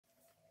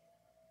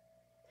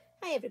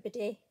Hi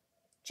everybody,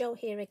 Jo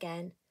here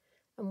again,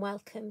 and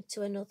welcome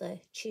to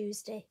another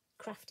Tuesday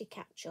crafty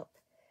catch up.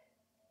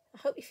 I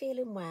hope you're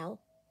feeling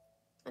well,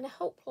 and I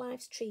hope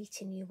life's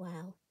treating you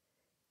well.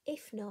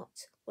 If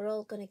not, we're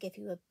all going to give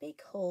you a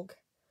big hug.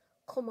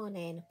 Come on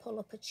in, pull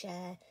up a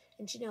chair,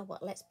 and you know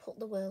what, let's put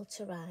the world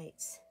to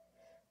rights.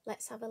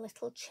 Let's have a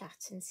little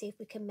chat and see if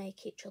we can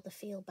make each other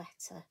feel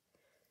better.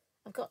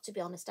 I've got to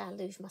be honest, I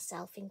lose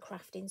myself in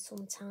crafting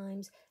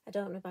sometimes. I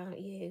don't know about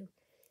you.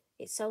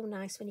 It's so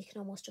nice when you can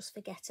almost just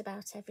forget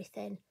about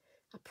everything.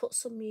 I put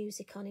some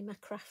music on in my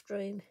craft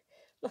room.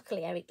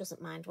 Luckily, Eric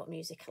doesn't mind what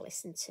music I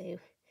listen to.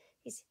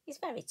 He's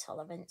very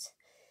tolerant.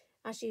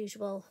 As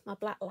usual, my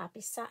black lab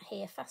is sat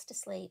here fast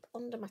asleep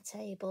under my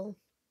table.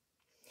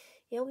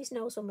 He always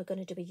knows when we're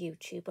going to do a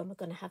YouTube, when we're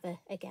going to have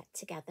a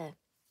get-together.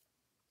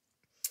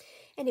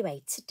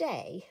 Anyway,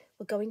 today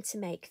we're going to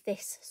make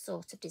this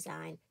sort of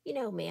design. You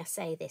know me, I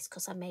say this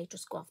because I may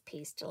just go off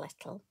piste a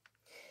little.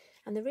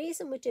 And the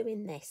reason we're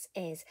doing this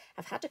is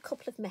I've had a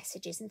couple of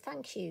messages, and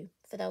thank you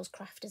for those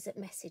crafters that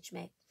messaged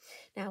me.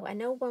 Now, I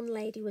know one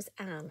lady was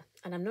Anne,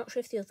 and I'm not sure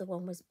if the other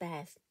one was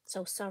Bev.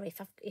 So sorry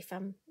if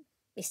I'm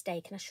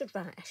mistaken. I should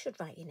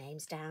write your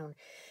names down.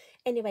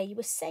 Anyway, you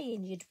were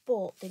saying you'd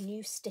bought the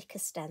new sticker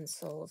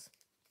stencils.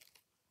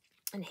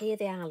 And here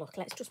they are, look,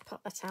 let's just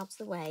pop that out of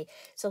the way.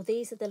 So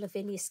these are the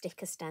Olivia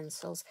sticker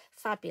stencils.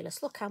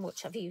 Fabulous. Look how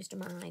much I've used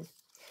mine.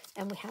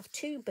 And we have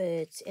two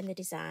birds in the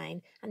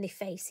design and they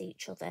face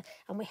each other,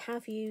 and we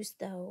have used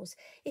those.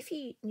 If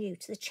you're new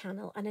to the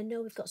channel, and I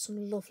know we've got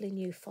some lovely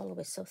new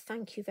followers, so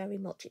thank you very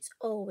much. It's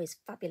always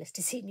fabulous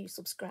to see new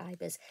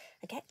subscribers.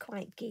 I get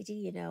quite giddy,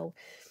 you know.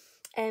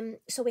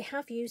 So we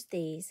have used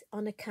these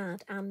on a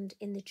card and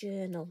in the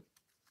journal,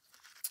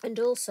 and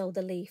also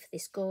the leaf,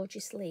 this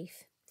gorgeous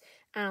leaf.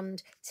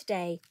 And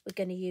today we're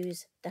going to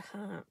use the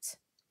heart.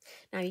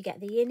 Now you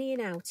get the innie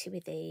and outie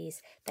with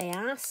these. They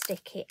are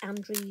sticky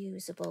and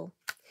reusable.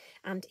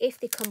 And if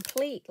they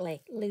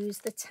completely lose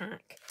the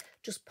tack,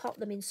 just pop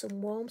them in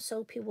some warm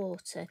soapy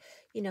water.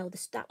 You know,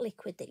 that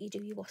liquid that you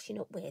do your washing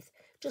up with.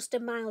 Just a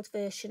mild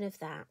version of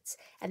that.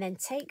 And then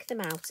take them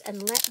out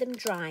and let them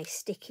dry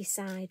sticky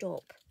side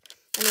up.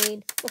 I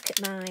mean, look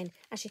at mine.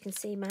 As you can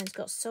see, mine's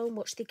got so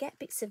much. They get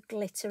bits of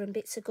glitter and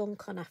bits of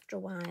gunk on after a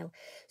while.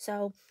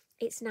 So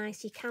it's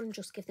nice, you can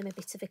just give them a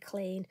bit of a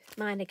clean.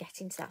 Mine are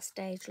getting to that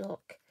stage,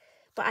 look.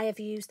 But I have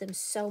used them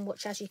so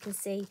much, as you can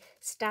see,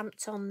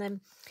 stamped on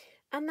them.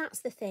 And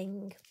that's the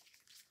thing.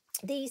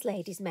 These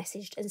ladies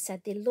messaged and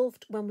said they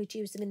loved when we'd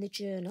use them in the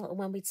journal and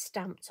when we'd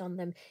stamped on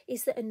them.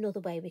 Is there another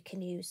way we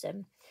can use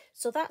them?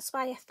 So that's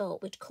why I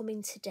thought we'd come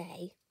in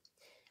today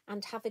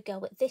and have a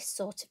go at this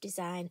sort of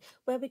design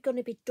where we're going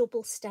to be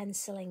double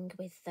stenciling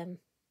with them.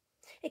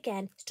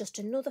 Again, it's just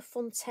another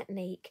fun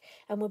technique,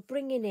 and we're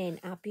bringing in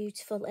our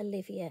beautiful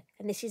Olivia,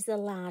 and this is the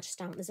large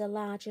stamp. There's a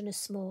large and a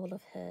small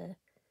of her.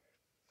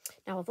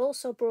 Now, I've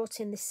also brought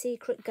in the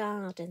Secret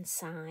Garden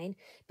sign,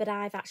 but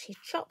I've actually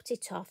chopped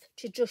it off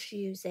to just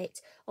use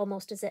it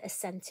almost as a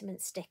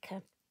sentiment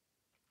sticker.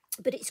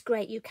 But it's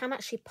great. You can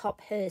actually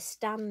pop her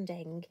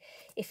standing.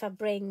 If I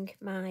bring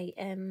my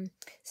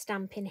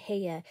stamp in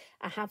here,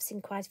 I have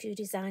seen quite a few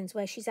designs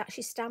where she's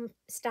actually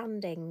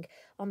standing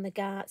on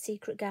the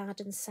Secret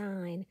Garden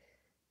sign.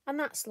 And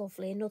that's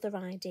lovely, another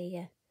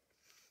idea.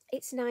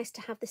 It's nice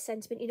to have the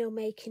sentiment, you know,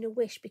 making a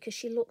wish, because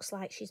she looks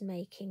like she's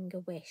making a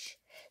wish.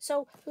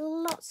 So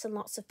lots and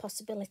lots of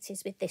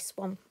possibilities with this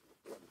one.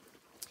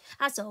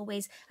 As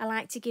always, I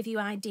like to give you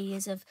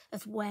ideas of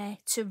where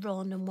to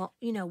run and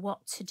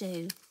what to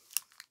do.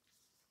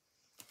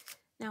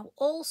 Now,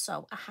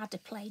 also, I had a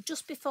play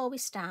just before we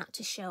start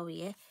to show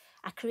you.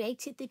 I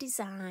created the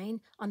design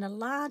on a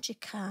larger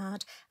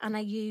card and I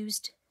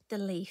used the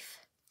leaf.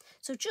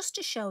 So just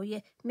to show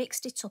you,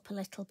 mixed it up a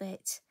little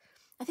bit.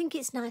 I think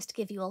it's nice to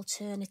give you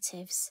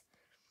alternatives.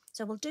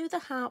 So we'll do the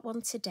heart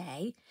one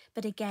today,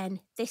 but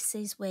again, this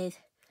is with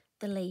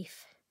the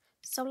leaf.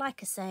 So like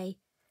I say,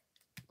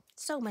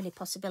 so many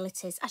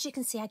possibilities. As you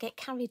can see, I get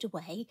carried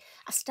away.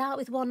 I start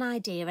with one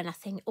idea and I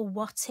think, oh,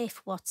 what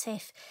if?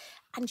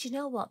 And you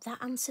know what?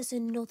 That answers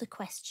another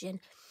question.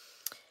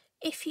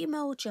 If your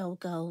mojo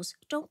goes,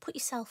 don't put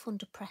yourself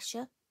under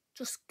pressure.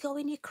 Just go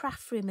in your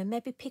craft room and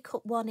maybe pick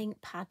up one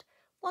ink pad,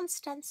 one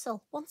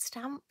stencil, one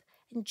stamp,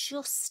 and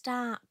just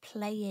start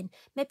playing.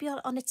 Maybe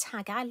on a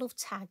tag. I love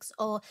tags,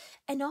 or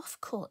an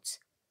offcut,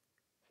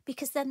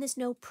 because then there's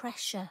no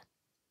pressure.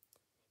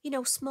 You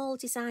know, small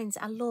designs,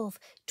 I love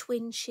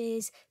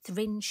twinches,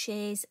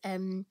 thrinches,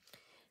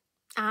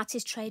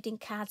 artist trading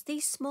cards.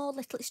 These small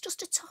little, it's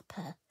just a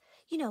topper.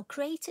 You know,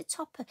 create a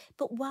topper.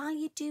 But while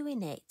you're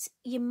doing it,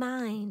 your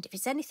mind, if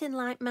it's anything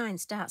like mine,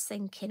 starts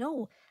thinking,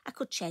 oh, I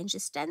could change the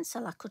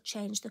stencil, I could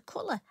change the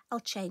colour, I'll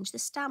change the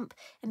stamp.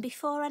 And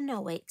before I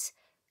know it,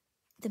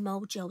 the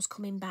mojo's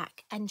coming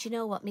back. And you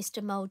know what,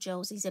 Mr.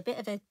 Mojo's, he's a bit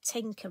of a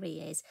tinker, he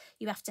is.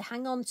 You have to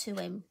hang on to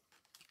him.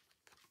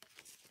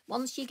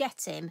 Once you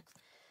get him,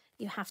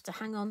 you have to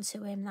hang on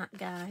to him, that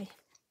guy.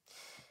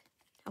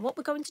 And what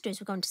we're going to do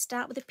is we're going to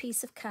start with a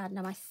piece of card.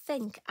 Now, I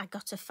think I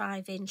got a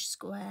 5-inch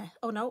square.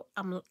 Oh, no,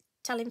 I'm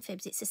telling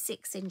fibs, it's a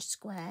 6-inch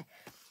square.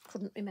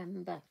 Couldn't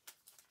remember.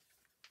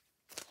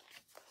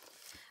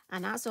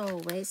 And as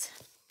always,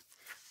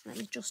 let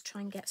me just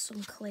try and get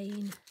some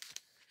clean.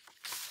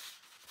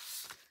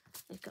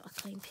 We've got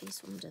a clean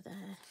piece under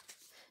there.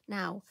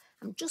 Now,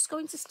 I'm just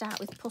going to start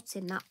with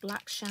putting that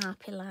black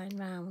Sharpie line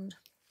round.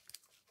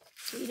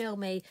 You know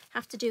me,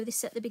 have to do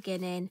this at the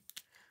beginning.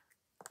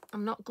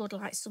 I'm not good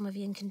like some of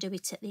you and can do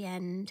it at the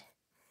end.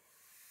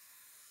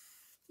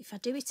 If I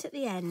do it at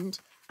the end,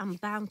 I'm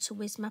bound to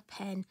whiz my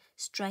pen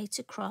straight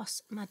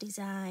across my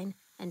design.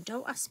 And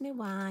don't ask me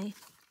why.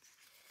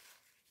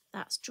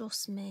 That's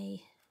just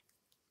me.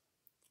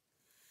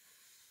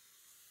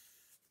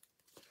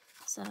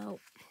 So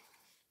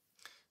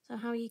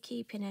how are you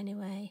keeping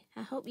anyway?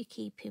 I hope you're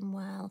keeping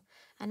well.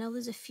 I know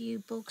there's a few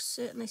bugs,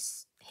 certainly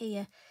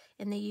here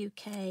in the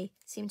UK,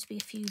 seem to be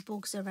a few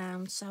bugs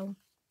around, so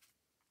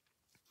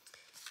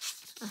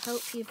I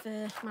hope you've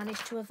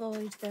managed to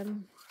avoid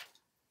them.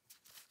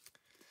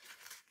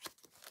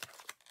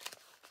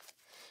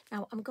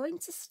 Now I'm going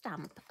to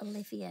stamp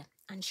Olivia,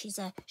 and she's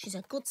a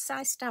good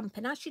size stamp,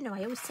 and as you know,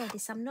 I always say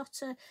this, I'm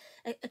not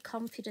a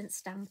confident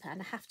stamper,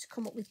 and I have to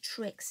come up with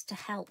tricks to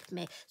help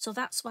me, so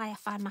that's why I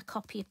find my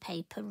copy of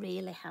paper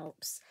really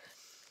helps.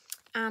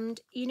 And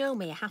you know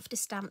me, I have to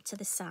stamp to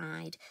the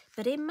side,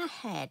 but in my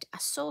head I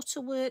sort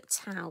of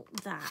worked out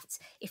that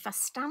if I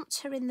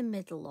stamped her in the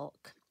middle,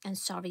 look, and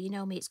sorry, you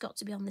know me, it's got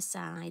to be on the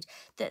side,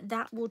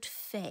 that would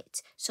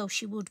fit, so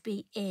she would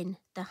be in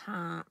the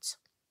heart.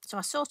 So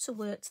I sort of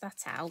worked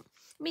that out.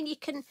 I mean, you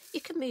can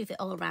move it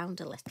all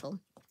around a little,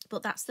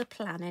 but that's the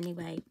plan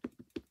anyway.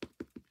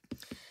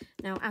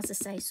 Now, as I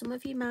say, some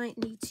of you might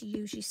need to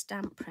use your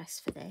stamp press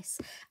for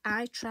this.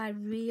 I try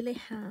really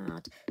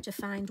hard to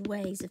find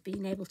ways of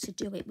being able to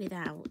do it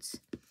without.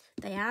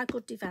 They are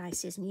good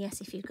devices, and yes,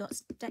 if you've got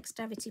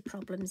dexterity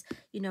problems,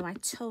 you know, I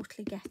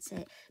totally get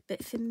it.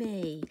 But for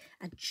me,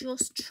 I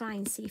just try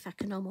and see if I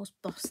can almost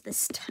boss the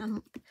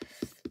stamp.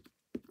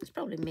 It's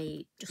probably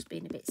me just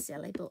being a bit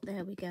silly, but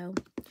there we go.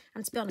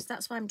 And to be honest,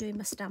 that's why I'm doing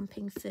my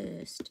stamping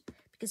first,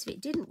 because if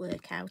it didn't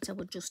work out, I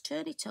would just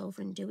turn it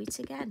over and do it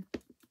again.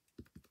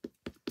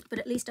 But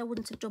at least I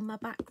wouldn't have done my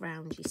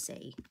background, you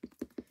see.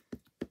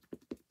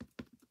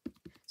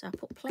 So I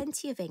put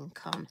plenty of ink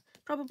on,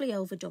 probably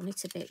overdone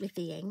it a bit with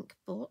the ink,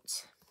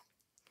 but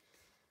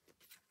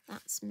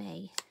that's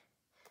me.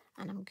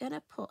 And I'm going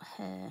to put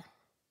her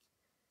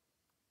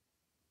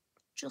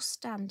just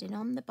standing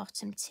on the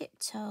bottom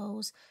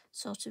tiptoes,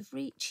 sort of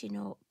reaching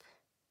up.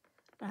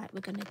 Right,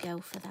 we're going to go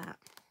for that.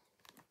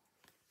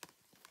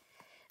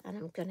 And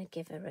I'm going to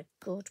give her a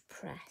good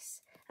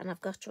press. And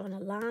I've got her on a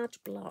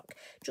large block,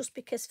 just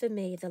because for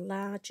me, the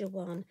larger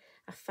one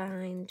I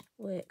find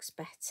works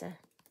better.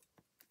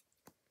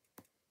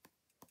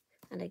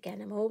 And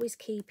again, I'm always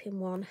keeping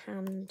one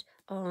hand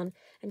on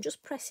and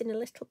just pressing a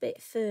little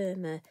bit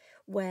firmer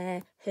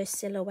where her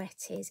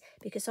silhouette is,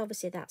 because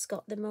obviously that's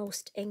got the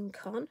most ink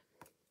on.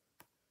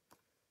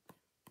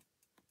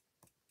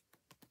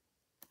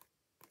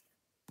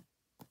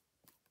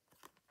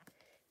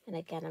 And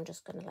again, I'm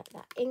just going to let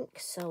that ink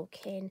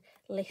soak in,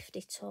 lift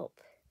it up.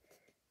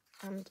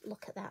 And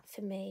look at that,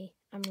 for me,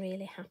 I'm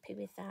really happy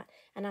with that.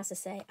 And as I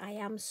say, I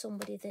am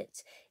somebody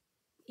that,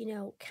 you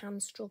know, can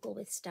struggle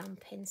with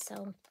stamping.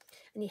 So,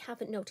 and you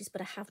haven't noticed,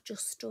 but I have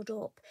just stood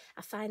up.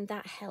 I find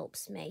that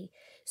helps me.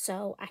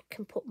 So I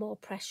can put more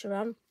pressure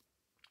on,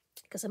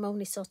 because I'm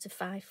only sort of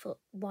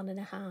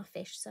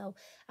 5'1½"-ish. So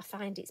I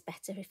find it's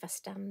better if I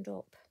stand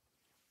up.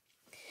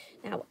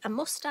 Now, I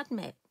must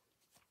admit,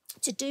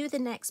 to do the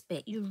next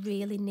bit, you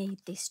really need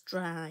this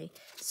dry.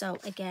 So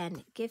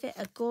again, give it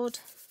a good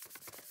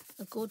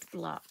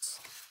blot.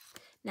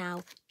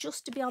 Now,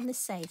 just to be on the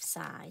safe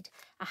side,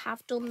 I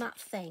have done that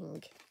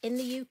thing. In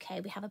the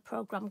UK, we have a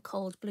programme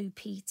called Blue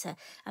Peter,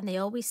 and they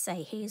always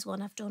say, here's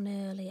one I've done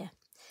earlier.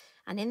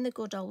 And in the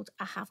good old,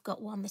 I have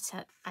got one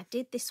that I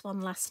did this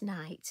one last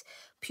night,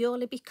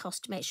 purely because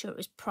to make sure it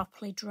was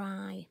properly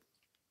dry.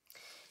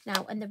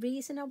 Now, and the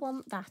reason I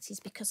want that is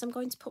because I'm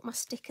going to put my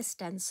sticker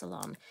stencil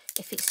on.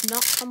 If it's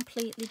not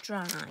completely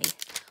dry,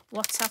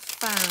 what I've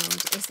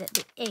found is that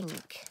the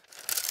ink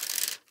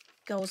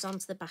goes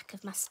onto the back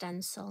of my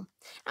stencil.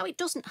 Now, it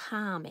doesn't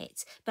harm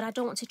it, but I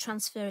don't want to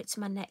transfer it to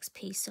my next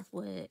piece of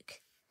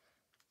work.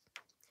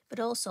 But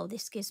also,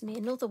 this gives me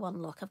another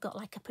one. Look, I've got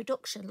like a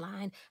production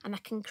line, and I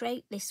can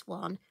create this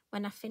one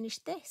when I finish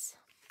this.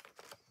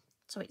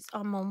 So it's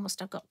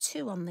almost, I've got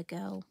two on the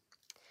go.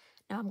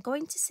 Now I'm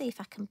going to see if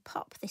I can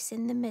pop this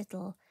in the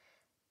middle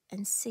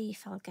and see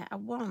if I'll get a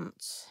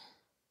want.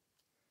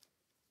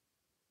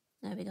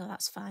 There we go,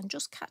 that's fine.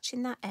 Just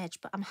catching that edge,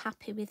 but I'm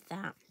happy with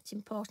that. It's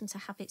important to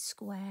have it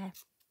square.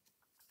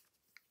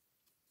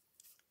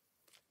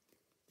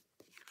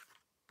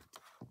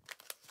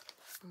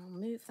 I'll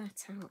move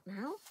that out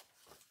now.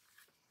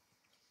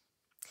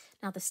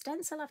 Now the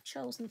stencil I've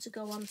chosen to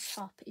go on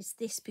top is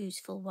this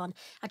beautiful one.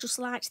 I just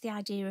liked the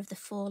idea of the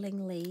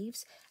falling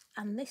leaves,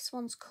 and this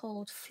one's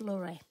called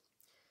Flurry.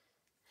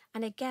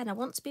 And again, I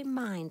want to be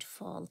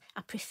mindful.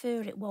 I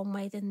prefer it one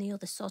way than the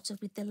other, sort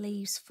of with the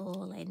leaves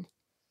falling.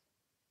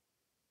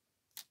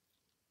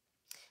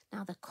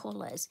 Now the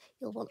colours,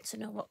 you'll want to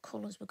know what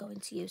colours we're going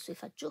to use. So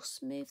if I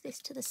just move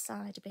this to the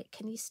side a bit,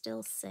 can you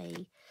still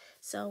see?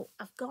 So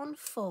I've gone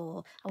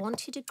for, I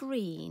wanted a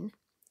green,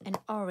 an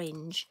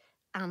orange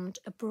and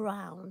a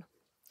brown.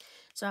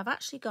 So I've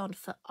actually gone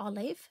for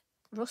olive,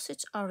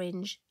 russet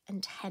orange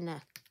and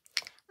henna.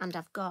 And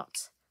I've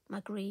got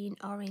my green,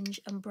 orange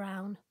and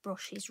brown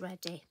brushes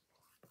ready.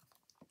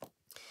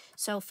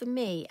 So for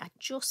me, I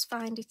just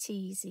find it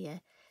easier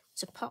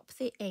to pop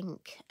the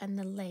ink and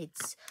the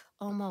lids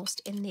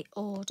almost in the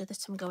order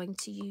that I'm going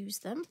to use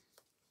them.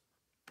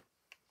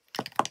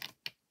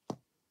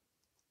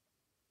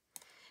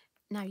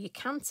 Now you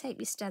can take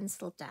your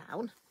stencil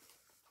down,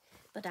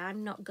 but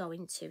I'm not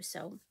going to,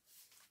 so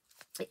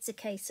it's a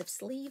case of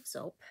sleeves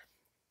up.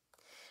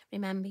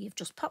 Remember, you've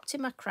just popped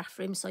in my craft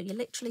room, so you're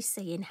literally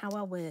seeing how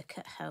I work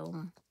at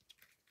home.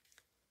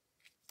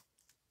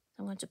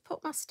 I'm going to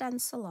put my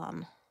stencil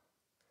on.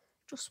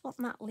 Just want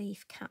that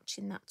leaf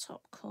catching that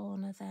top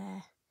corner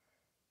there.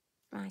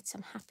 Right,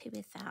 I'm happy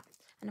with that.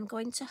 And I'm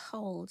going to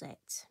hold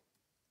it.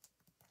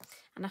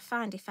 And I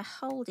find if I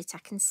hold it, I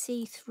can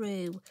see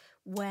through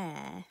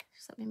where,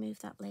 just let me move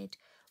that lid,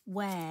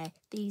 where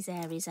these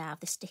areas are of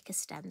the sticker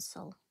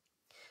stencil.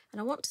 And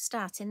I want to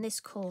start in this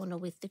corner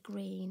with the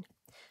green.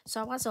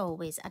 So as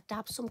always, I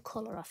dab some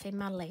colour off in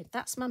my lid.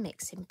 That's my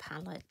mixing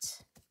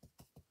palette.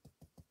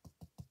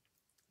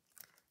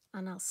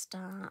 And I'll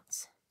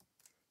start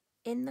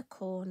in the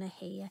corner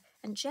here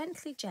and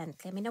gently,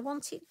 I mean, I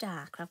want it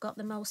darker, I've got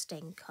the most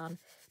ink on,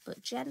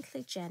 but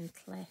gently,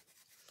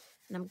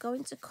 and I'm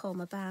going to come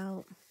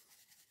about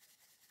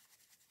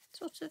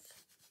sort of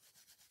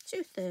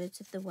 2/3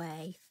 of the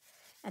way,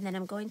 and then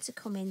I'm going to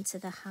come into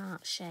the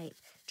heart shape,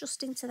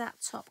 just into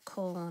that top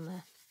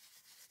corner,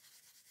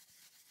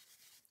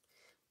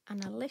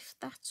 and I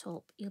lift that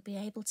up. You'll be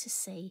able to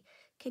see,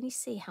 can you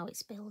see how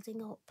it's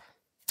building up?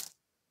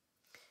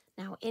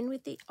 Now in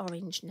with the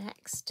orange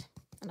next.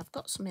 And I've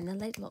got some in the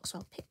lid, look, so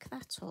I'll pick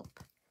that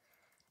up.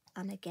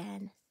 And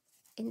again,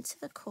 into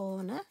the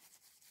corner,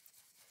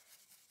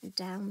 and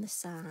down the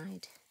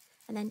side.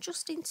 And then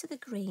just into the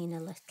green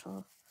a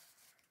little.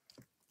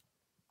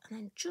 And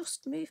then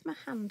just move my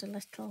hand a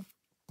little.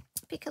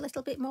 Pick a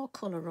little bit more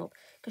colour up,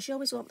 because you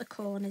always want the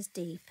corners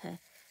deeper.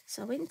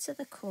 So into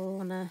the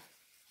corner,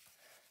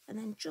 and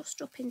then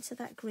just up into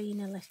that green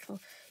a little.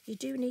 You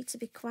do need to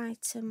be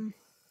quite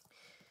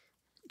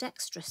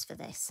dexterous for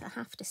this, I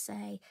have to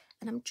say.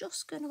 And I'm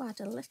just going to add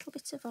a little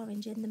bit of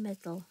orange in the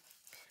middle,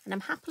 and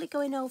I'm happily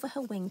going over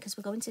her wing because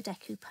we're going to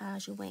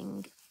decoupage her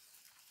wing,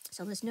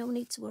 so there's no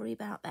need to worry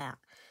about that.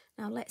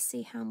 Now let's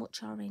see how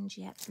much orange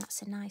yet.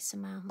 That's a nice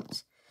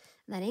amount.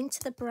 And then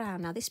into the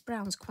brown. Now this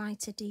brown's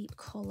quite a deep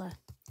colour,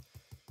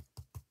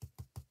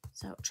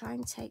 so try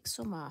and take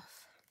some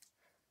off.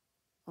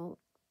 Oh,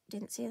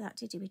 didn't see that,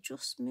 did you? We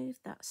just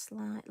moved that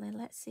slightly.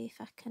 Let's see if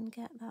I can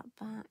get that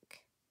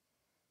back.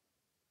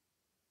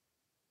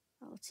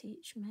 That'll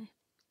teach me.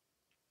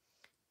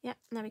 Yep,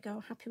 there we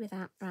go, happy with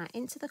that. Right,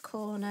 into the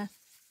corner.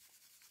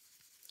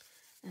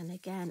 And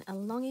again,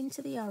 along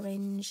into the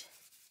orange.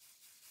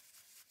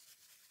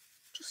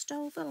 Just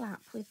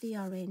overlap with the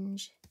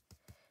orange.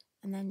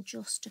 And then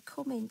just to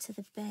come into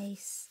the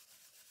base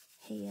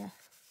here.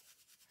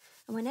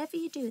 And whenever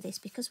you do this,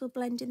 because we're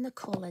blending the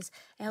colours,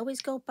 I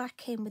always go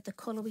back in with the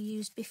colour we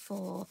used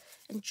before.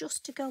 And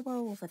just to go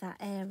over that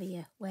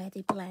area where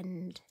they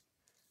blend.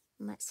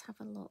 And let's have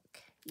a look.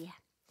 Yeah,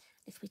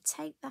 if we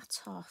take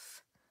that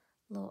off,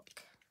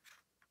 look,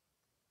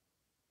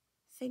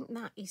 I think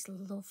that is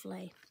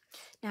lovely.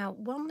 Now,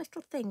 one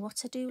little thing,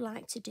 what I do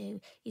like to do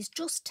is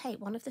just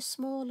take one of the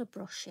smaller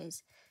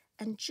brushes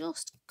and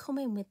just come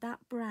in with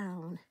that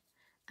brown,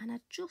 and I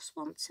just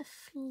want to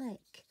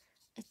flick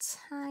a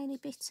tiny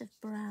bit of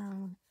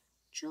brown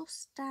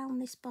just down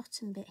this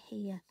bottom bit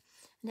here,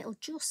 and it'll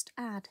just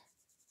add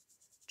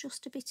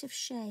just a bit of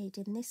shade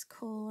in this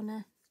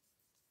corner.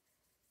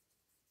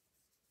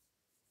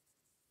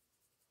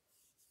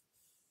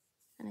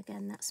 And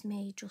again, that's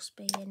me just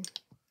being.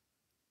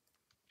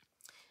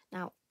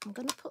 Now, I'm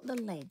going to put the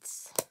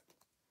lids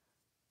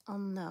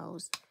on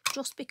those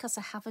just because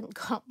I haven't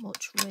got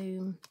much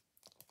room.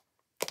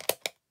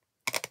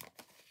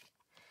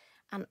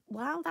 And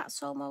while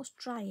that's almost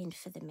drying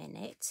for the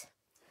minute,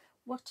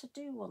 what I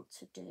do want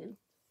to do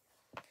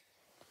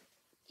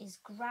is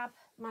grab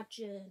my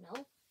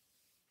journal.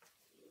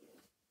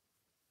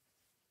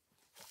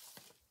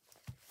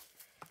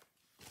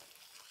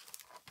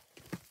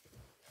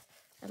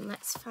 And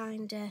let's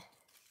find an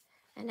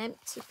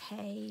empty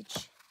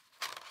page,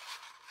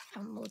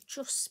 and we'll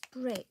just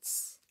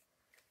spritz.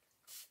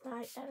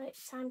 Right, Eric,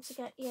 time to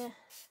get you.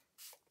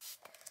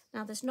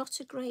 Now, there's not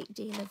a great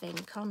deal of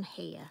ink on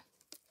here,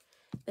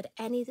 but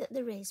any that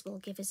there is will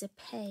give us a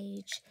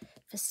page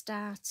for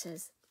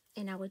starters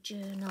in our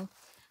journal,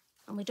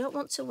 and we don't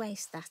want to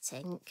waste that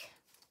ink.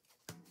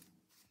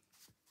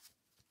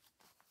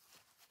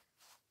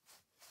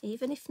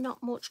 Even if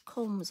not much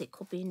comes, it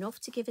could be enough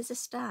to give us a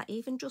start,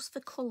 even just for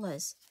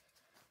colours.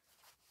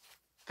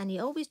 And you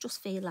always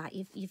just feel like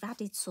you've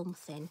added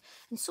something.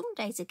 And some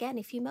days, again,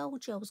 if your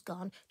mojo's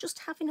gone, just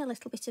having a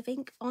little bit of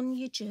ink on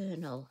your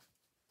journal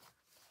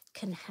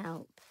can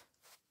help.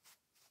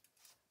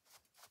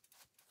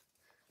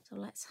 So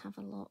let's have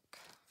a look.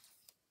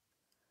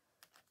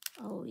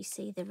 Oh, you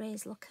see there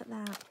is, look at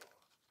that.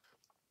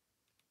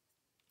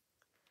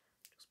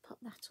 Just pop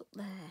that up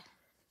there.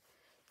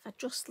 If I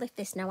just lift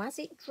this, now as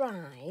it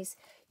dries,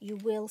 you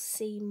will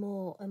see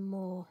more and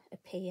more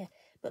appear.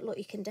 But look,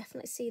 you can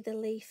definitely see the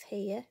leaf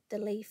here, the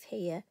leaf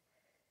here.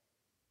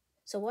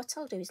 So what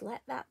I'll do is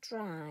let that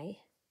dry,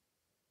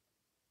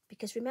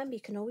 because remember,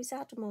 you can always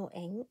add more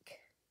ink.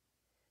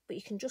 But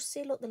you can just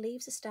see, look, the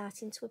leaves are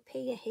starting to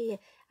appear here.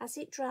 As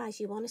it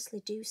dries, you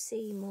honestly do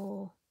see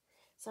more.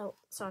 So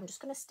I'm just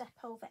going to step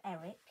over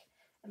Eric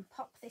and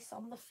pop this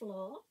on the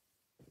floor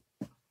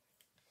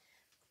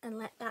and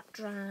let that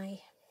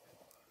dry.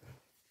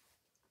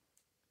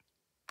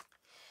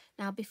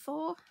 Now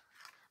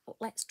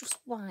let's just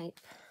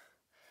wipe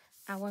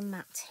our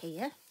mat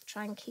here.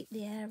 Try and keep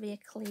the area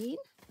clean.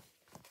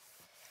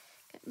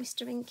 Get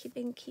Mr. Inky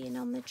Binky in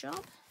on the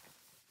job.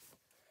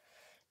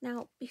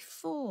 Now,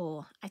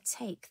 before I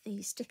take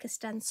the sticker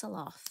stencil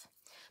off,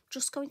 I'm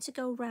just going to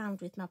go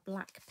round with my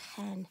black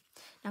pen.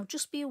 Now,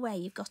 just be aware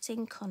you've got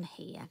ink on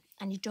here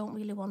and you don't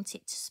really want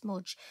it to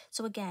smudge.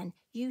 So again,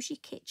 use your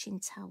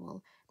kitchen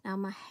towel. Now,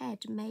 my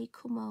head may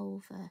come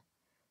over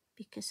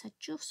because I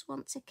just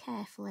want to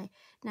carefully.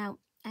 Now,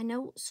 I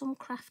know some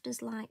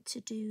crafters like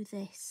to do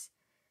this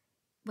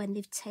when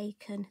they've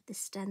taken the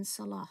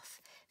stencil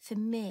off. For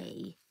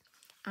me,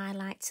 I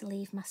like to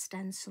leave my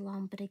stencil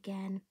on, but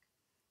again,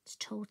 it's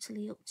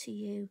totally up to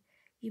you.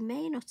 You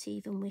may not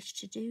even wish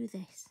to do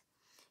this.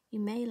 You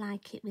may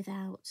like it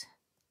without.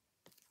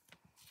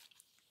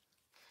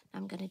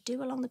 I'm going to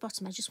do along the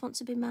bottom. I just want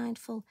to be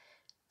mindful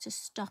to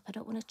stop. I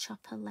don't want to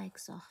chop her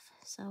legs off.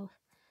 So,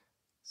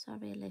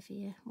 sorry,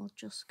 Olivia. We'll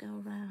just go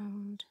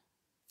round.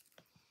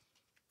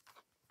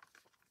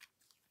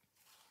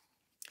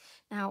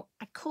 Now,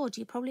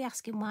 you're probably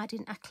asking why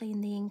didn't I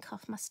clean the ink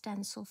off my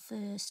stencil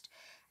first.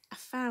 I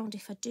found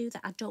if I do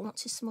that, I don't want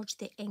to smudge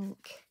the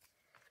ink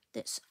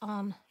that's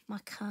on my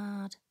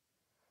card.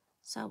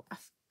 So,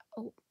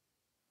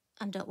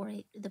 and don't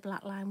worry, the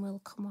black line will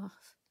come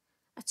off.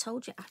 I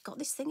told you, I've got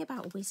this thing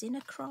about whizzing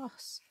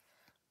across.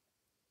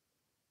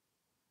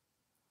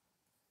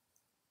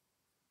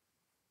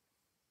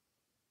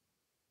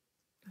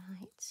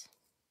 Right.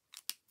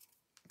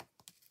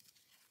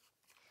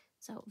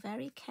 So,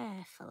 very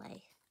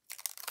carefully,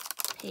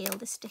 peel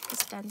the sticker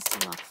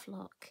stencil off,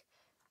 look.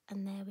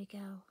 And there we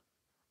go.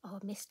 Oh,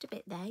 I missed a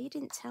bit there. You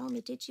didn't tell me,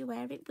 did you,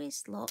 where it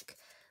whizzed? Look.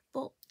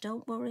 But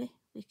don't worry,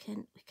 we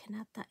can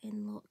add that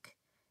in, look.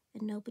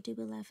 And nobody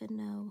will ever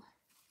know.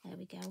 There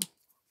we go.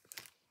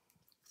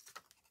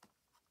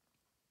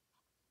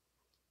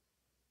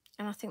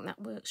 And I think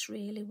that works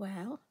really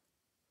well.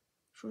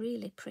 It's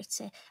really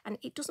pretty. And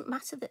it doesn't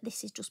matter that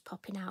this is just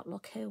popping out.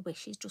 Look, her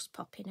wish is just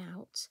popping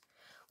out.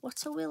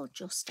 What I will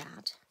just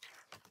add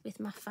with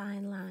my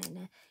fine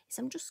liner is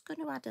I'm just going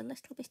to add a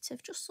little bit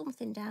of just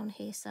something down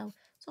here, so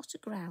sort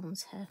of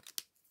grounds her.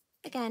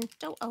 Again,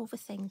 don't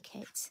overthink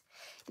it.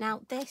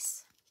 Now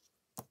this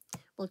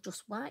we'll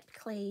just wipe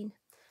clean.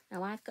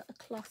 Now I've got a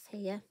cloth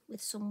here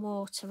with some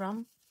water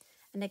on,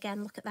 and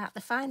again, look at that,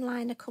 the fine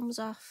liner comes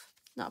off,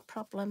 not a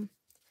problem.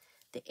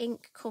 The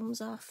ink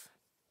comes off.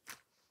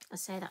 I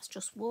say that's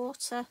just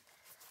water.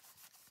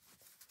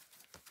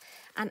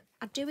 And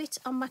I do it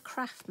on my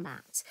craft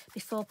mat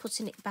before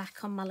putting it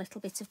back on my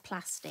little bit of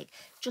plastic,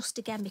 just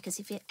again because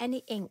if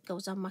any ink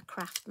goes on my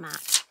craft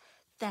mat,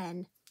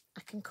 then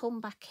I can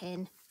come back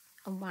in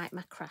and wipe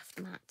my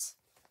craft mat.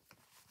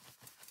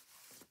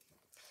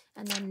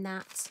 And then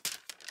that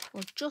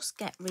will just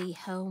get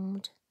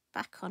rehomed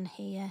back on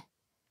here.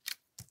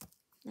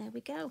 There we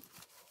go.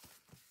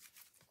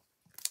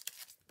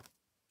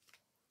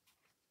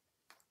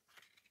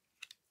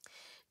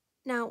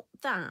 Now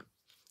that,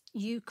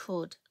 you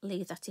could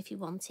leave that if you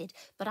wanted,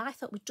 but I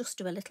thought we'd just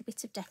do a little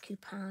bit of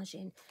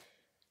decoupaging.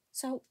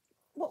 So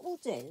what we'll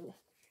do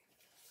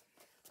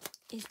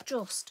is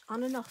just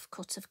on and off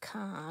cut of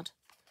card,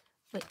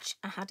 which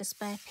I had a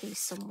spare piece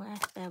somewhere.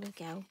 There we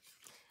go.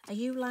 Are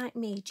you like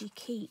me? Do you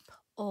keep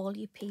all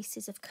your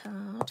pieces of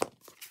card?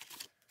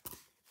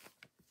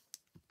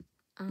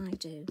 I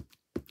do.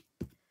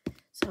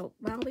 So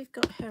while we've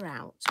got her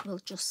out, we'll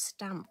just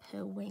stamp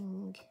her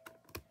wing.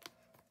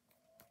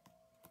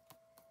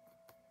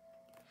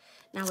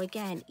 Now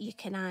again, you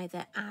can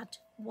either add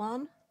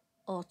 1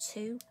 or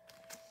 2,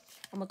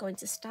 and we're going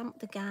to stamp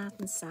the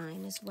garden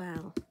sign as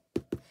well.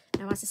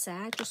 Now as I say,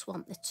 I just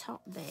want the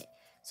top bit,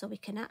 so we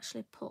can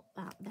actually put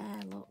that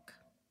there, look.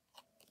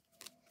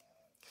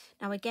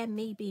 Now again,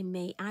 me being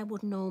me, I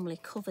would normally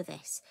cover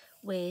this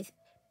with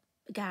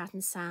a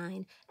garden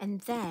sign,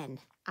 and then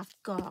I've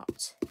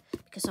got,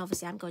 because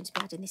obviously I'm going to be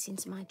adding this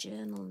into my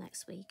journal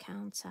next week,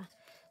 aren't I?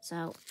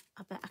 So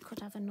I bet I could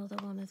have another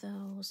one of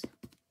those.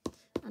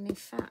 And in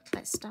fact,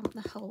 let's stamp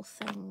the whole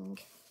thing.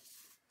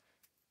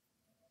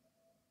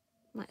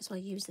 Might as well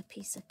use the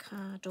piece of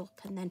card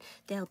up and then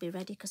they'll be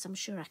ready because I'm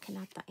sure I can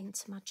add that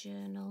into my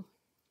journal.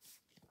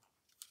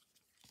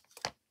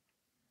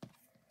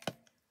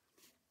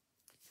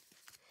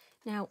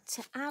 Now,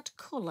 to add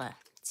colour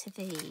to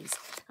these,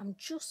 I'm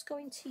just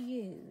going to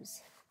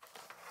use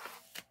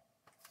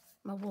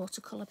my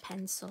watercolour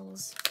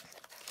pencils.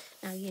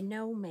 Now, you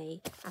know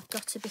me, I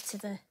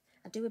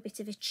do a bit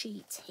of a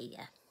cheat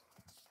here.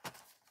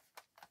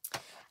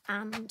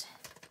 And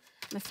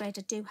I'm afraid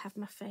I do have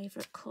my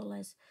favourite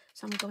colours.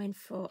 So I'm going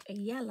for a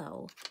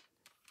yellow,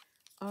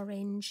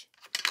 orange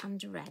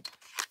and red.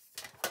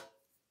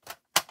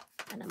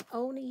 And I'm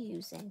only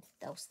using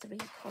those 3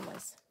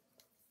 colours.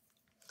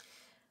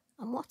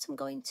 And what I'm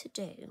going to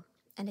do,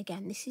 and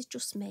again, this is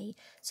just me,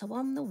 so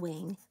on the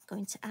wing, I'm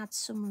going to add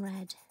some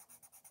red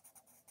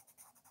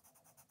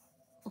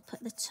up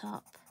at the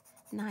top,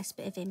 nice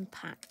bit of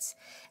impact.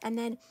 And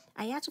then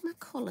I add my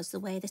colours the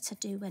way that I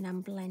do when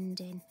I'm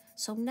blending.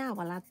 So now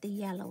I'll add the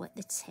yellow at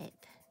the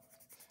tip,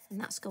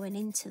 and that's going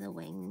into the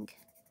wing.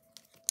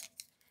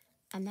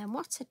 And then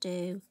what I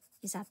do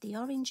is add the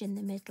orange in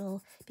the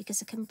middle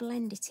because I can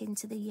blend it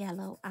into the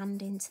yellow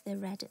and into the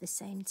red at the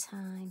same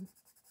time.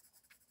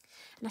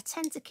 And I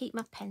tend to keep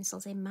my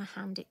pencils in my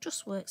hand, it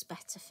just works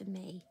better for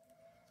me.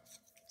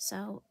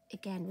 So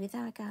again, with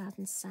our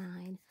garden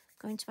sign,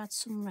 I'm going to add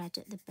some red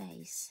at the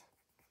base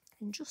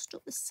and just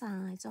up the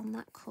sides on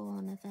that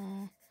corner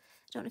there.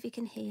 I don't know if you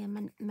can hear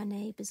my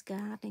neighbour's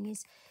gardening.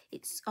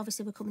 It's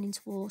obviously we're coming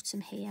into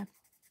autumn here,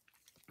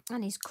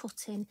 and he's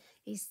cutting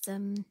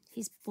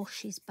his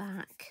bushes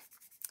back.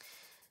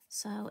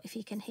 So if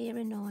you can hear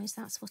a noise,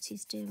 that's what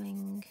he's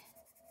doing.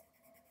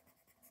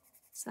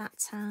 It's that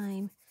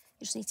time.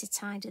 You just need to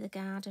tidy the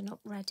garden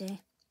up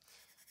ready.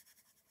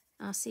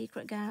 Our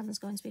secret garden's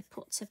going to be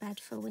put to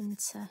bed for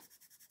winter.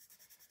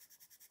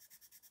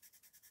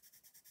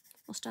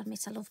 Must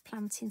admit, I love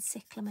planting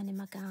cyclamen in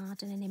my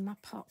garden and in my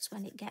pots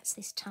when it gets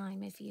this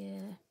time of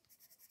year.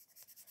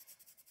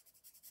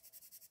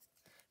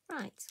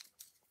 Right.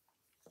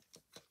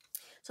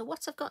 So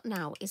what I've got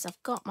now is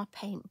I've got my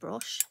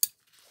paintbrush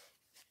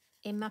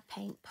in my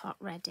paint pot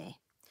ready.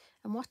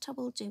 And what I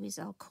will do is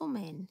I'll come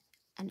in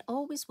and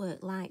always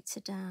work light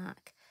to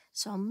dark.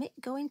 So I'll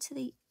go into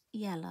the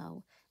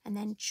yellow and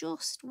then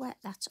just wet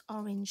that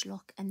orange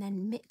look and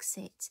then mix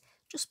it,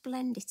 just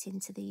blend it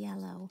into the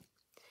yellow.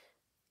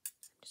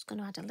 I'm just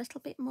going to add a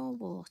little bit more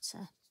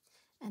water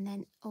and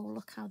then, oh,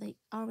 look how the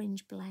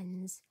orange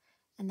blends,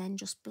 and then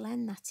just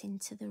blend that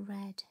into the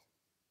red.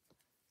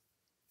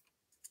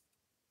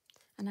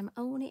 And I'm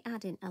only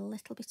adding a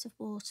little bit of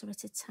water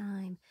at a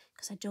time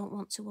because I don't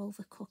want to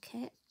overcook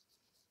it.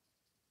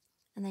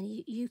 And then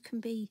you can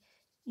be,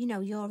 you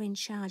know, you're in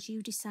charge.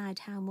 You decide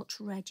how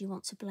much red you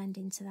want to blend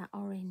into that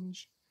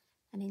orange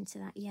and into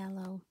that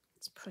yellow.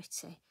 It's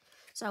pretty.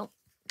 So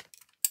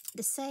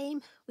the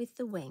same with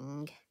the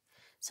wing.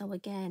 So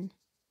again,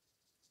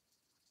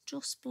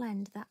 just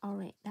blend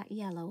that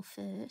yellow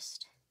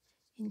first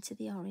into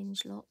the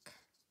orange look.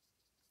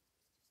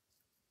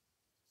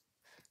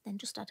 Then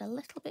just add a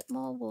little bit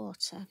more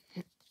water.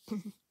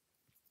 And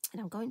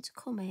I'm going to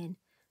come in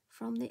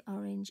from the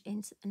orange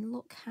into, and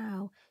look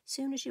how, as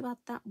soon as you add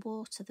that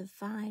water, the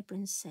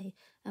vibrancy,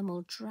 and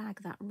we'll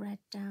drag that red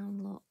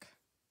down, look.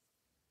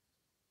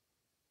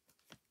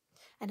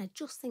 And I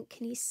just think,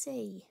 can you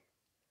see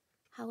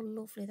how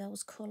lovely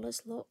those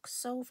colours look?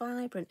 So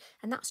vibrant.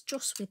 And that's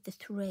just with the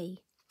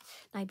 3.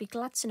 Now, you'd be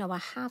glad to know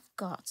I've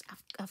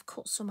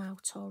cut some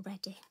out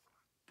already.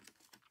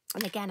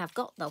 And again, I've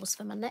got those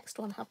for my next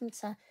one, haven't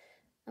I?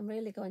 I'm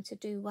really going to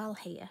do well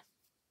here.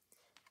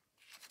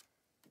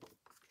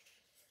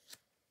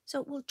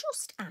 So we'll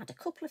just add a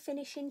couple of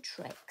finishing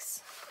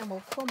tricks and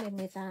we'll come in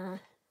with our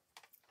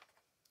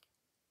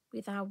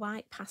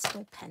white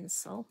pastel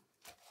pencil.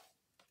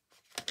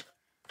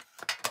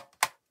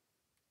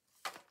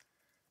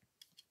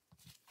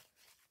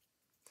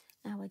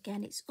 Now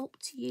again, it's up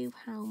to you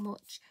how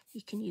much.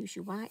 You can use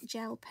your white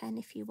gel pen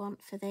if you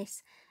want for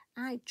this.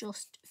 I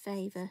just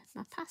favour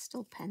my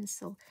pastel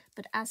pencil,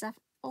 but as I've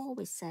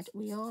always said,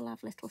 we all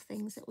have little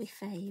things that we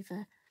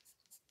favour.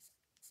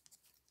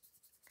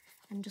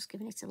 And just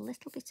giving it a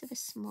little bit of a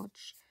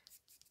smudge.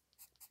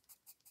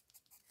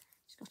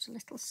 It's got a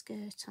little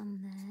skirt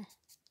on there.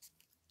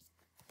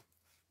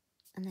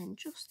 And then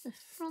just the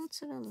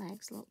front of her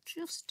legs, look,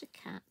 just to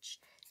catch,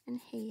 and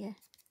here.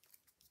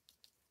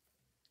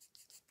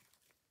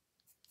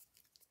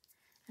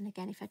 And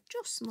again, if I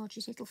just smudge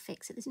it, it'll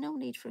fix it. There's no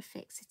need for a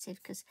fixative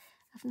because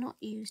I've not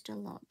used a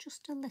lot,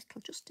 just a little,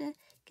 just to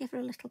give her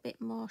a little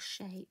bit more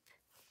shape.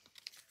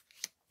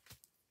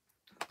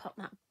 Pop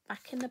that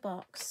back in the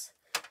box.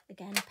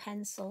 Again,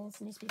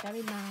 pencils, need to be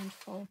very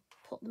mindful.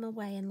 Put them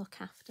away and look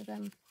after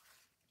them.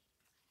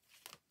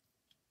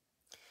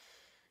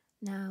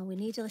 Now, we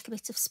need a little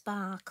bit of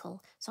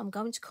sparkle. So I'm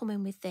going to come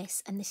in with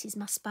this, and this is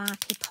my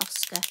sparkly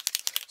posca.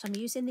 So I'm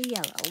using the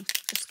yellow,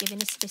 just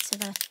giving it a bit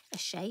of a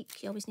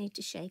shake. You always need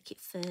to shake it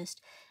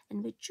first.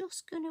 And we're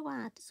just going to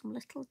add some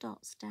little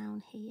dots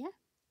down here.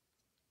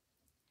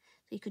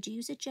 So you could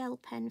use a gel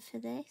pen for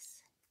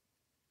this.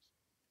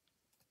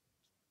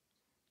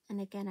 And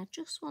again, I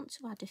just want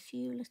to add a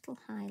few little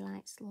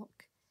highlights,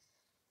 look.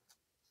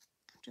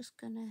 I'm just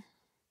gonna,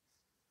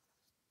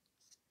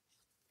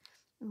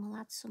 and we'll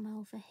add some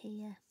over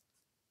here.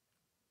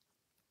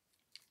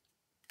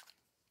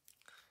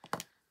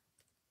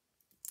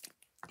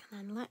 And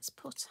then let's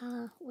put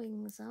our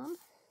wings on.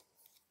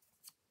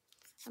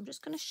 I'm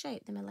just going to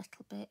shape them a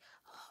little bit.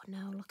 Oh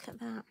no, look at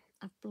that.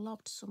 I've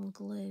blobbed some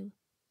glue.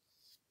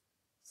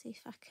 See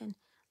if I can,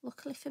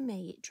 luckily for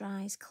me, it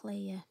dries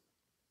clear.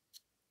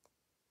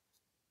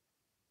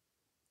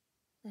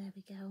 There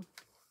we go.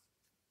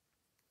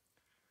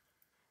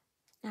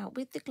 Now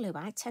with the glue,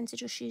 I tend to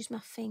just use my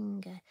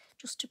finger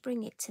just to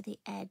bring it to the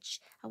edge.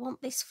 I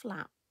want this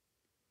flat.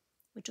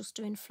 We're just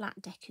doing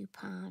flat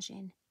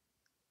decoupaging.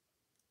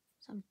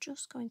 So I'm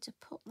just going to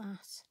put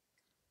that.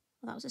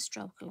 Well, that was a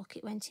stroke. Look,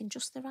 it went in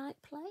just the right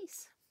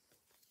place.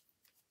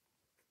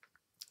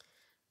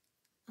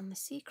 And the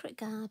secret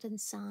garden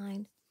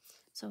sign.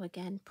 So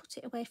again, put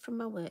it away from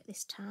my work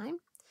this time.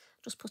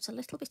 Just put a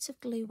little bit of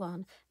glue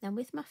on. Then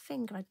with my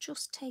finger, I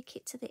just take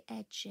it to the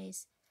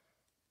edges.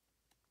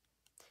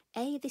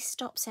 This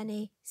stops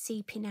any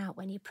seeping out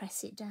when you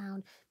press it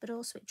down, but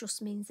also it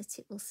just means that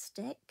it will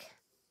stick.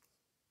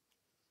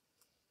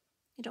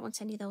 You don't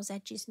want any of those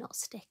edges not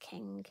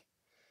sticking.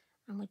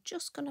 And we're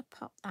just going to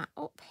pop that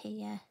up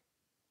here.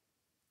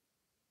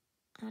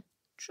 I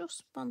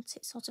just want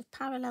it sort of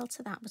parallel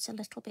to that, but a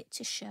little bit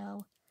to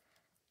show.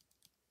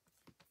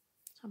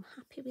 So I'm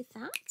happy with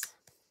that.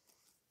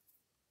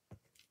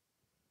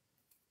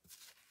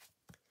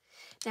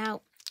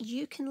 Now,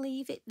 you can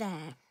leave it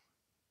there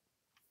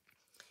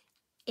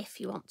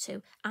if you want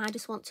to. I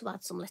just want to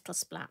add some little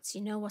splats.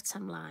 You know what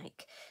I'm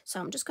like.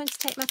 So I'm just going to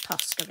take my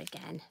posca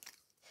again.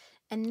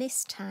 And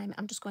this time,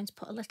 I'm just going to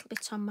put a little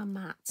bit on my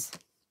mat.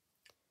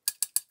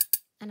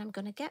 And I'm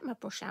going to get my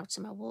brush out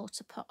of my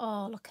water pot.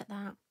 Oh, look at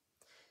that.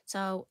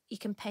 So you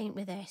can paint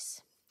with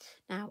this.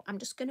 Now, I'm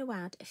just going to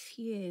add a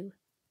few.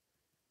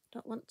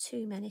 Don't want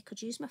too many.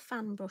 Could use my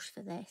fan brush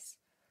for this.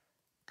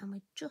 And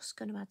we're just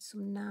going to add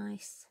some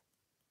nice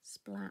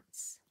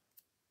splats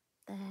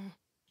there.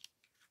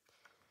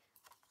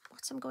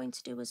 What I'm going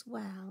to do as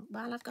well,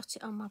 while I've got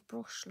it on my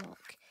brush,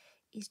 look,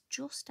 is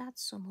just add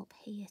some up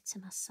here to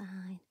my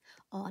sign.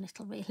 Oh, and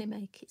it'll really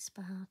make it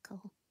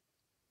sparkle.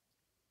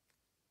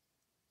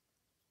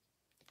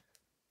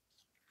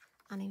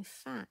 And in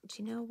fact,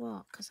 you know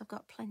what? Because I've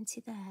got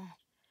plenty there, I'm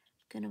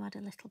going to add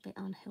a little bit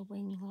on her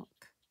wing,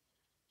 look.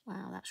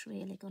 Wow, that's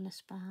really going to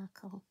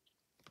sparkle.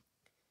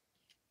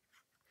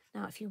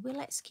 Now, if you will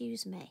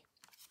excuse me,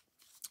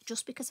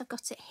 just because I've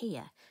got it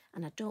here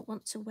and I don't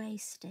want to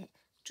waste it,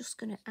 just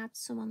going to add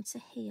some onto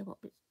here,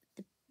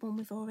 the one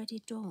we've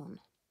already done,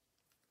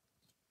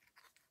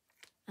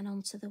 and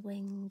onto the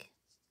wing.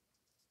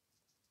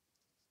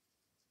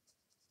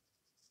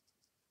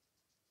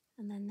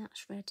 And then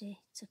that's ready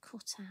to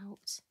cut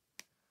out.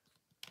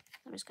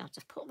 I'm just going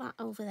to put that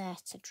over there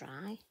to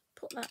dry,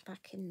 put that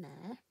back in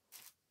there.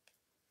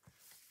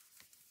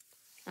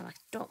 Now I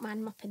don't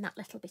mind mopping that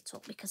little bit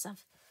up because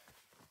I've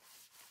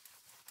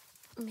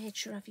made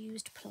sure I've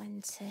used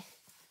plenty.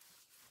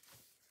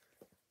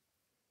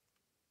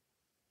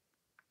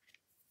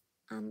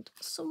 And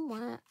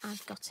somewhere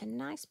I've got a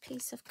nice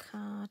piece of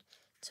card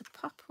to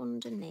pop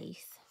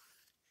underneath.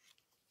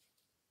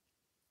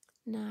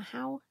 Now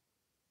how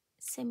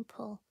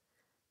simple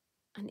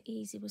and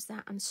easy was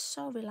that, and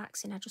so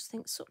relaxing. I just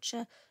think such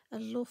a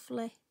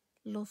lovely,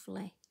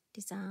 lovely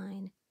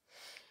design.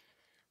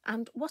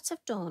 And what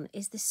I've done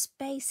is the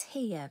space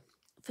here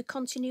for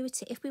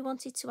continuity. If we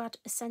wanted to add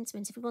a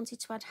sentiment, if we wanted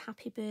to add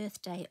happy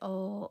birthday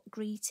or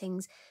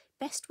greetings,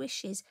 best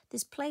wishes,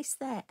 there's place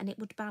there and it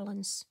would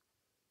balance.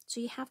 So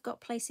you have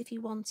got place if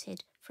you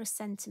wanted for a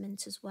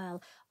sentiment as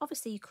well.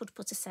 Obviously you could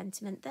put a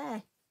sentiment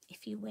there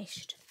if you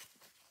wished.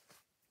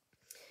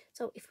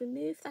 So if we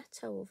move that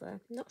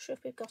over, I'm not sure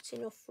if we've got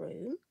enough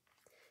room.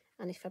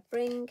 And if I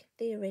bring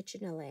the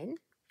original in,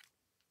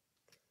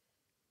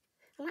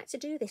 I like to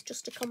do this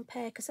just to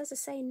compare, because as I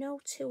say, no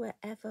two are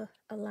ever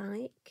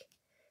alike.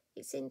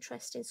 It's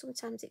interesting,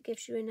 sometimes it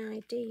gives you an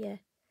idea.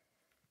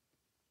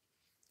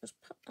 Just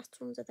put that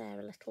under there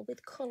a little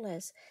with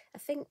colours. I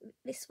think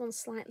this one's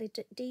slightly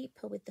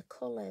deeper with the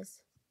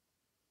colours.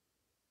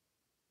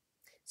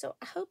 So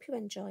I hope you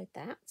enjoyed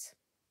that.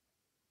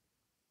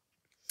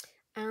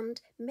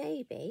 And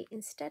maybe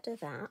instead of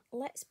that,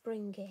 let's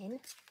bring in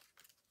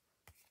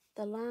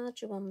the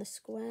larger one, the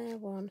square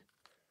one.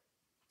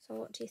 So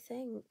what do you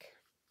think?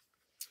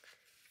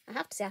 I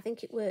have to say, I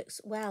think it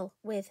works well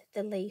with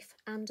the leaf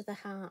and the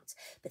heart.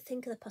 But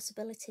think of the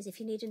possibilities. If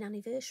you need an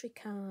anniversary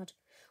card,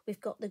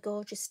 we've got the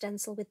gorgeous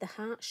stencil with the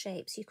heart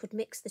shapes. You could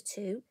mix the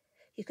two.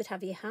 You could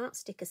have your heart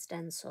sticker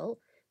stencil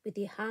with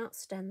your heart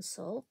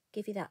stencil,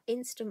 give you that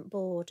instant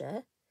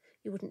border.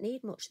 You wouldn't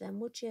need much then,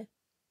 would you?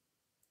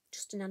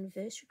 Just an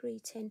anniversary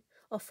greeting,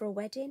 or for a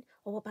wedding,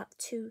 or what about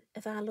two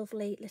of our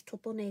lovely little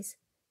bunnies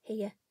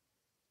here?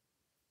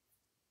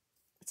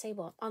 I tell you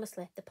what,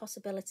 honestly, the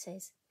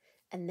possibilities.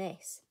 And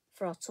this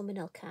for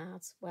autumnal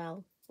cards,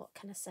 well, what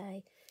can I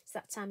say? It's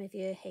that time of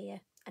year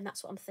here, and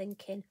that's what I'm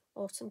thinking.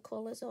 autumn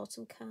colours,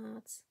 autumn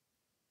cards.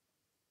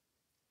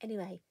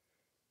 Anyway,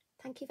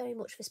 thank you very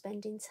much for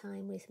spending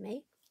time with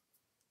me.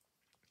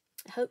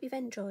 I hope you've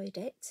enjoyed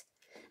it.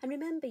 And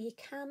remember, you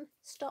can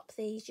stop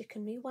these, you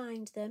can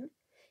rewind them.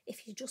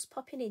 If you're just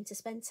popping in to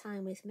spend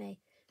time with me,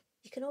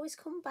 you can always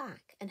come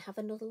back and have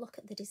another look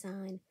at the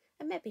design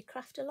and maybe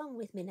craft along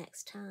with me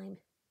next time.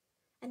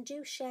 And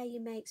do share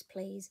your mates,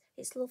 please.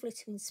 It's lovely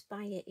to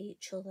inspire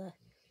each other,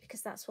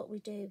 because that's what we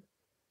do.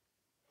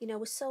 You know,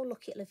 we're so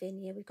lucky at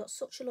Lavinia. We've got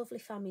such a lovely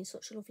family and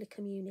such a lovely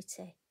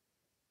community.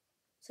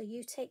 So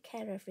you take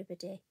care,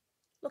 everybody.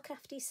 Look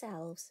after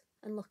yourselves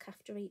and look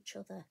after each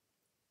other.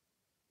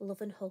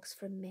 Love and hugs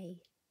from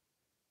me.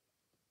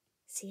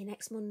 See you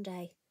next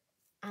Monday.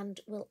 And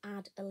we'll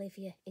add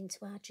Olivia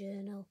into our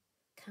journal.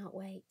 Can't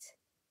wait.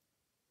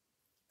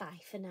 Bye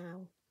for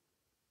now.